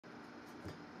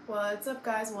What's up,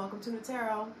 guys, and welcome to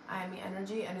Nutarot. I am the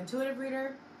energy and intuitive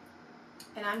reader,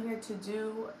 and I'm here to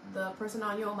do the person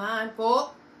on your mind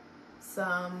for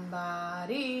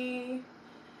somebody.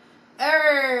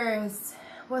 Aries.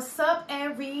 What's up,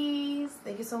 Aries?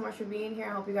 Thank you so much for being here.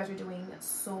 I hope you guys are doing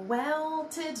so well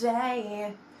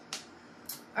today.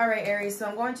 All right, Aries, so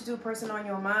I'm going to do a person on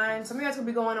your mind. Some of you guys could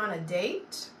be going on a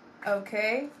date,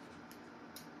 okay?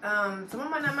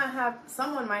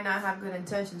 Someone might not have good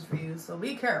intentions for you, so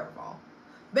be careful.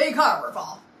 Be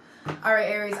careful. All right,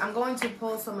 Aries, I'm going to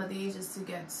pull some of these just to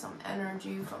get some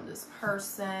energy from this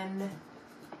person.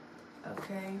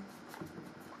 Okay.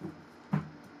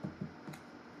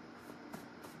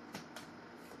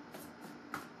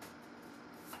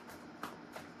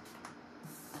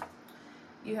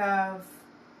 You have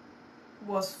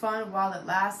was fun while it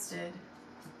lasted.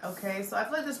 Okay, so I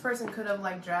feel like this person could have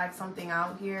like dragged something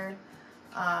out here.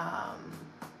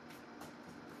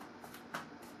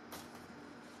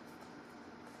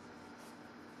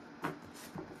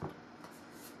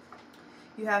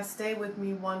 You have stay with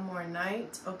me one more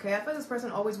night. Okay, I feel like this person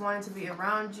always wanted to be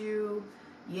around you.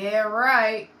 Yeah,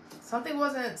 right. They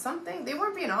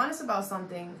weren't being honest about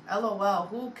something. LOL,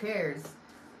 who cares?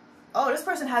 Oh, this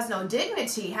person has no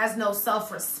dignity, has no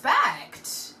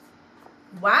self-respect.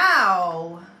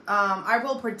 Wow. I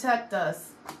will protect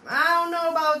us. I don't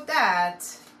know about that.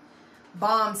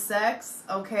 Bomb sex,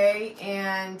 okay?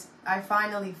 And I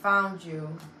finally found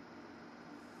you.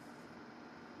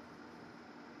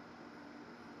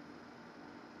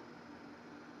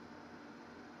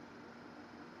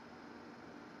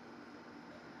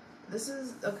 This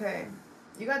is, okay.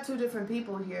 You got two different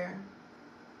people here.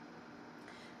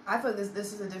 I feel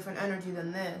this is a different energy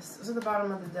than this. This is the bottom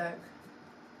of the deck.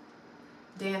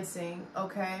 Dancing,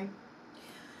 okay?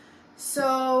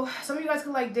 So some of you guys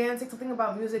could like dancing. Something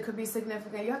about music could be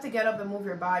significant. You have to get up and move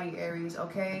your body, Aries,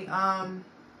 okay? Some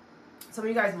of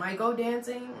you guys might go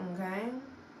dancing, okay?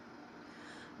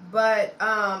 But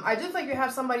I do feel like you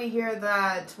have somebody here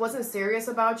that wasn't serious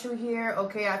about you here,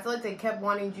 okay? I feel like they kept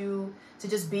wanting you to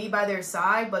just be by their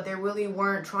side, but they really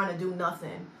weren't trying to do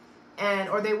nothing.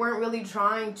 Or they weren't really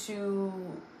trying to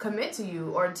commit to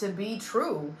you or to be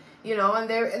true, you know, and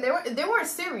they weren't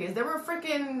serious. They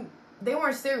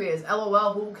weren't serious.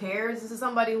 LOL, who cares? This is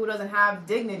somebody who doesn't have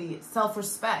dignity,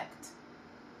 self-respect.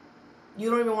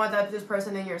 You don't even want this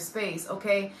person in your space,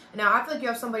 okay? Now, I feel like you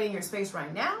have somebody in your space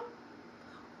right now,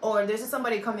 or there's just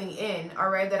somebody coming in, all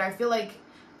right, that I feel like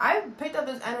I picked up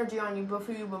this energy on you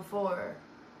before.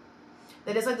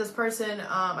 That it's like this person,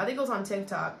 I think it was on Tik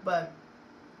Tok, but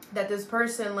that this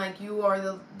person, like, you are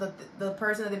the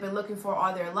person that they've been looking for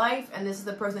all their life, and this is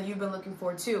the person that you've been looking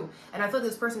for too. And I feel like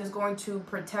this person is going to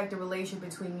protect the relationship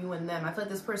between you and them. I feel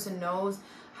like this person knows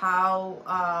how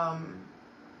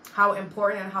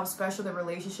important and how special the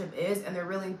relationship is, and they're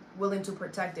really willing to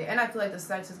protect it. And I feel like the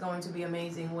sex is going to be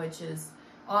amazing, which is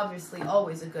obviously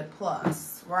always a good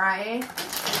plus, right?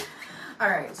 All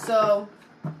right, so...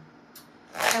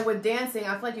 And with dancing,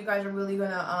 I feel like you guys are really going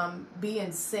to be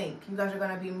in sync. You guys are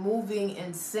going to be moving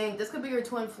in sync. This could be your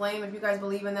twin flame if you guys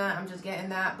believe in that. I'm just getting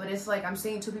that. But it's like I'm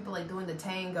seeing two people like doing the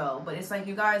tango. But it's like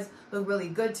you guys look really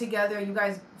good together. You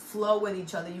guys flow with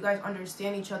each other. You guys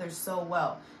understand each other so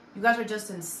well. You guys are just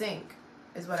in sync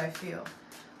is what I feel.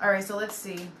 All right, so let's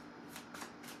see.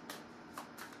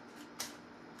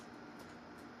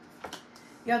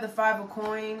 You have the 5 of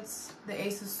coins, the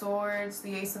Ace of Swords,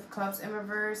 the Ace of Cups in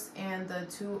reverse, and the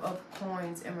 2 of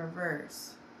coins in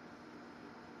reverse.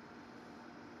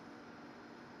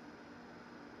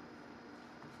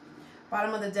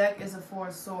 Bottom of the deck is the 4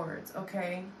 of Swords,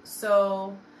 okay?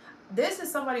 So this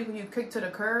is somebody who you kicked to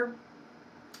the curb,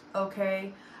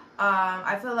 okay?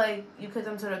 I feel like you kicked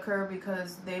them to the curb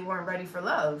because they weren't ready for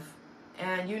love.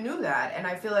 And you knew that. And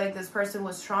I feel like this person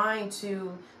was trying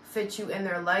to fit you in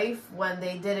their life when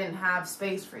they didn't have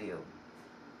space for you.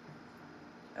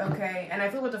 Okay, and I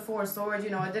feel with the 4 of Swords, you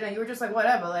know, you were just like,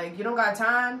 whatever, like, you don't got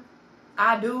time,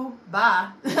 I do,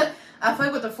 bye. I feel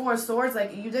like with the 4 of Swords,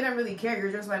 like, you didn't really care.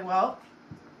 You're just like, well,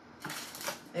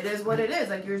 it is what it is.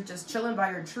 Like, you're just chilling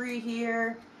by your tree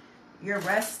here, you're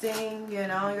resting, you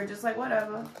know, you're just like,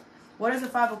 whatever. What is the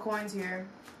 5 of coins here?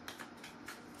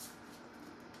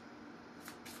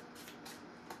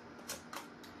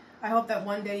 I hope that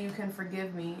one day you can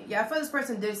forgive me. Yeah, I feel this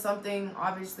person did something,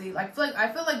 obviously. Like,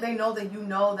 I feel like they know that you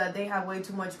know that they have way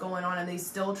too much going on and they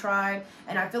still tried.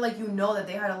 And I feel like you know that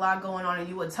they had a lot going on and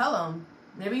you would tell them.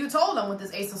 Maybe you told them with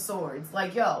this Ace of Swords.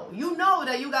 Like, yo, you know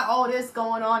that you got all this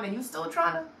going on and you still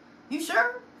trying to, you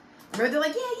sure? Or they're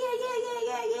like,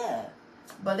 yeah.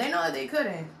 But they know that they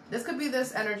couldn't. This could be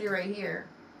this energy right here.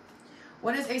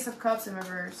 What is Ace of Cups in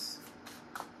reverse?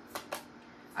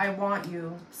 I want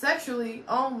you. Sexually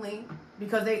only,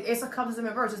 because Ace of Cups is in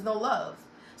reverse. There's no love.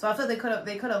 So I feel they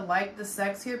could have liked the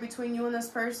sex here between you and this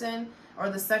person,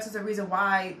 or the sex is the reason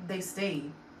why they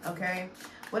stayed. Okay?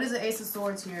 What is the Ace of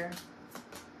Swords here?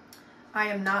 I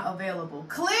am not available.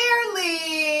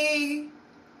 Clearly!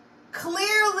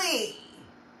 Clearly!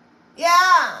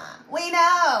 Yeah! We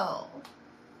know!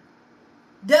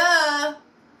 Duh!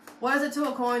 What is the Two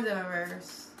of Coins in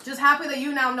reverse? Just happy that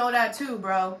you now know that too,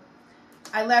 bro.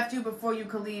 I left you before you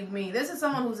could leave me. This is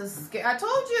someone who's I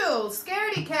told you!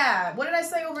 Scaredy cat! What did I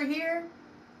say over here?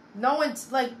 No one,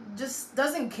 like, just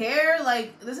doesn't care.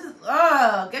 Like, this is,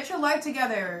 get your life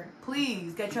together.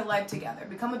 Please, get your life together.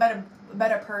 Become a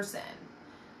better person.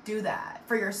 Do that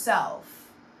for yourself.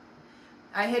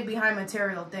 I hid behind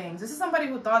material things. This is somebody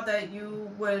who thought that you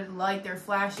would like their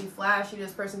flashy.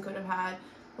 This person could have had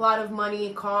a lot of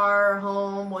money, car,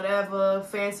 home, whatever,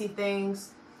 fancy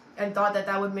things, and thought that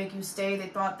that would make you stay. They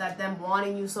thought that them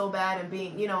wanting you so bad and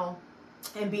being, you know,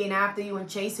 and being after you and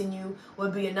chasing you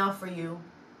would be enough for you.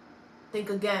 Think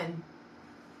again.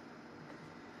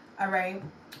 All right.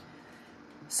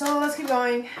 So let's keep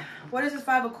going. What is this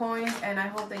Five of Coins? And I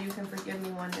hope that you can forgive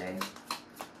me one day.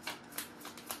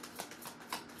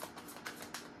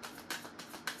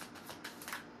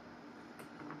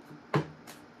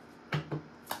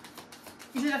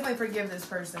 You should definitely forgive this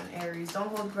person, Aries.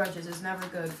 Don't hold grudges. It's never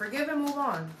good. Forgive and move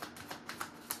on.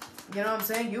 You know what I'm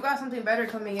saying? You got something better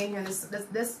coming in here.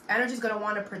 This energy is going to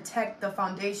want to protect the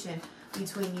foundation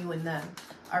between you and them.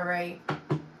 All right?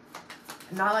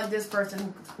 Not like this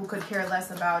person who could care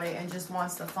less about it and just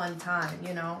wants the fun time,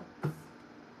 you know?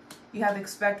 You have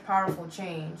expect powerful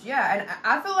change. Yeah, and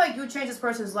I feel like you change this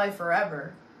person's life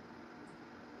forever.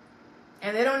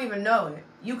 And they don't even know it.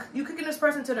 You kicking this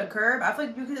person to the curb. I feel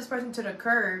like you kick this person to the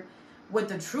curb with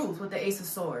the truth, with the Ace of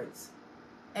Swords.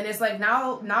 And it's like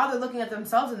now they're looking at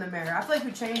themselves in the mirror. I feel like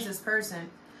you changed this person.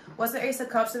 What's the Ace of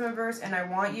Cups in reverse? And I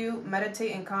want you,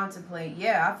 meditate and contemplate.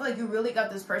 Yeah, I feel like you really got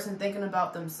this person thinking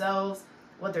about themselves,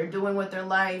 what they're doing with their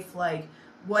life, like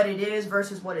what it is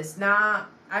versus what it's not.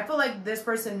 I feel like this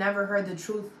person never heard the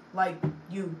truth like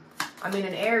you. I mean,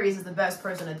 an Aries is the best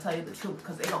person to tell you the truth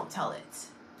because they don't tell it.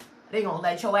 They gonna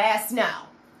let your ass know.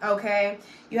 Okay?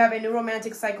 You have a new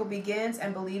romantic cycle begins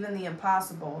and believe in the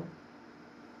impossible.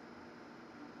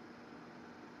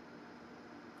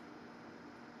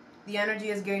 The energy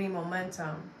is gaining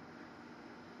momentum.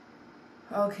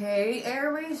 Okay,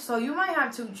 Aries. So you might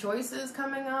have two choices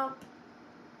coming up.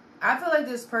 I feel like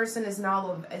this person is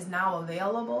now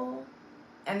available,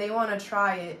 and they want to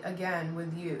try it again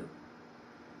with you.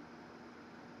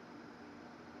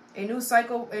 A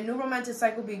new romantic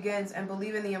cycle begins, and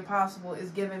believe in the impossible is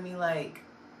giving me like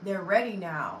they're ready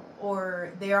now,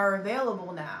 or they are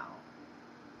available now.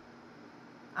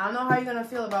 I don't know how you're going to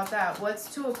feel about that.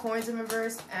 What's Two of Coins in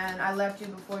reverse? And I left you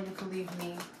before you could leave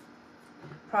me.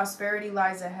 Prosperity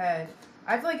lies ahead.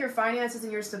 I feel like your finances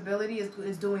and your stability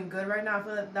is doing good right now. I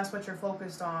feel like that's what you're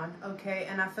focused on. Okay.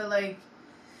 And I feel like,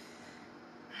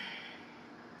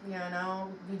 you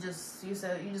know, you just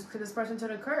kick this person to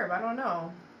the curb. I don't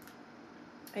know.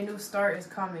 A new start is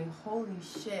coming. Holy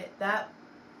shit.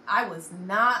 I was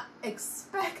not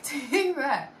expecting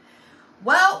that.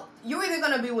 Well, you're either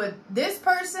going to be with this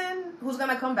person who's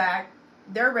going to come back.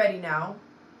 They're ready now.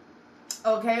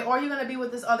 Okay? Or you're going to be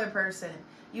with this other person.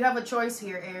 You have a choice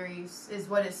here, Aries, is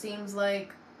what it seems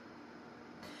like.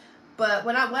 But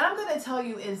what I'm going to tell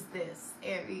you is this,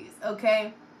 Aries,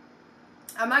 okay?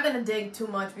 I'm not going to dig too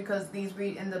much because these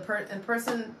in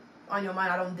person on your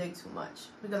mind, I don't dig too much.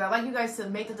 Because I like you guys to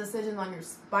make the decision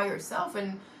by yourself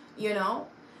and, you know.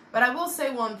 But I will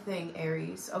say one thing,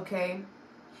 Aries, okay?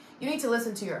 You need to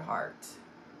listen to your heart,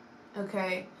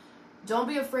 okay? Don't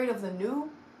be afraid of the new.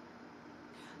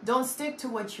 Don't stick to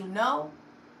what you know.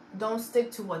 Don't stick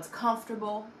to what's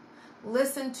comfortable.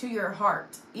 Listen to your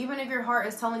heart. Even if your heart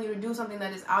is telling you to do something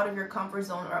that is out of your comfort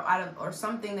zone or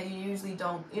something that you usually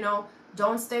don't, you know,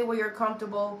 don't stay where you're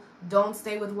comfortable. Don't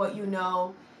stay with what you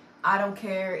know. I don't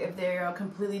care if they're a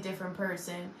completely different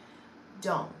person.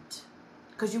 Don't.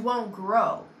 Because you won't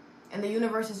grow. And the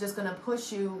universe is just going to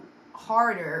push you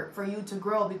harder for you to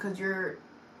grow because you're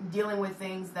dealing with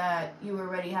things that you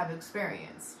already have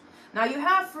experienced. Now you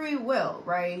have free will,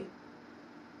 right?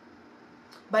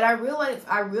 But I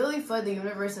really feel like the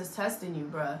universe is testing you,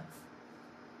 bruh.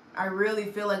 I really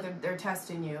feel like they're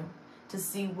testing you to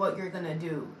see what you're gonna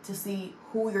do, to see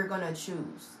who you're gonna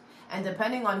choose. And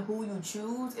depending on who you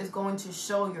choose is going to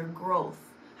show your growth,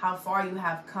 how far you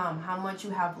have come, how much you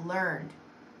have learned.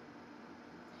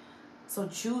 So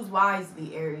choose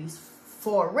wisely, Aries.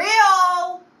 For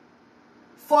real.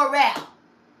 For real.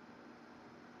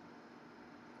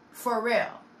 For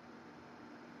real.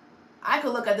 I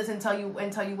could look at this and tell you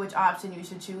which option you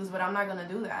should choose, but I'm not going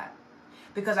to do that.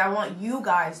 Because I want you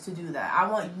guys to do that. I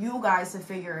want you guys to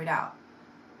figure it out.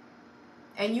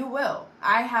 And you will.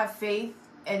 I have faith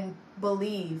and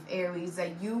believe, Aries,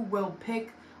 that you will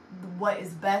pick what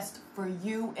is best for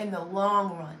you in the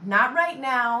long run. Not right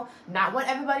now, not what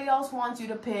everybody else wants you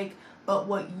to pick, but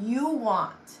what you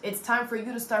want. It's time for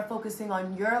you to start focusing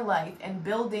on your life and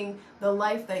building the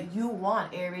life that you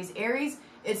want, Aries. Aries,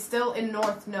 it's still in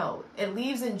North Node. It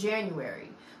leaves in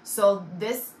January. So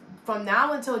this, from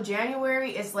now until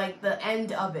January, it's like the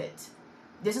end of it.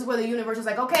 This is where the universe is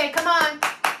like, okay, come on,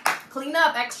 clean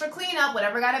up, extra clean up,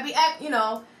 whatever gotta be, you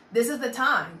know, this is the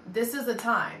time. This is the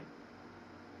time.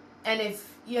 And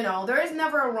if, you know, there is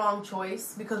never a wrong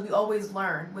choice because we always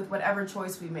learn with whatever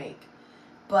choice we make.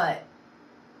 But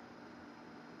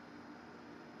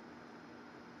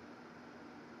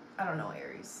I don't know,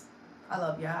 Aries. I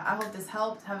love ya. I hope this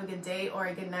helped. Have a good day or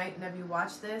a good night whenever you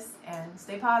watch this. And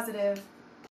stay positive.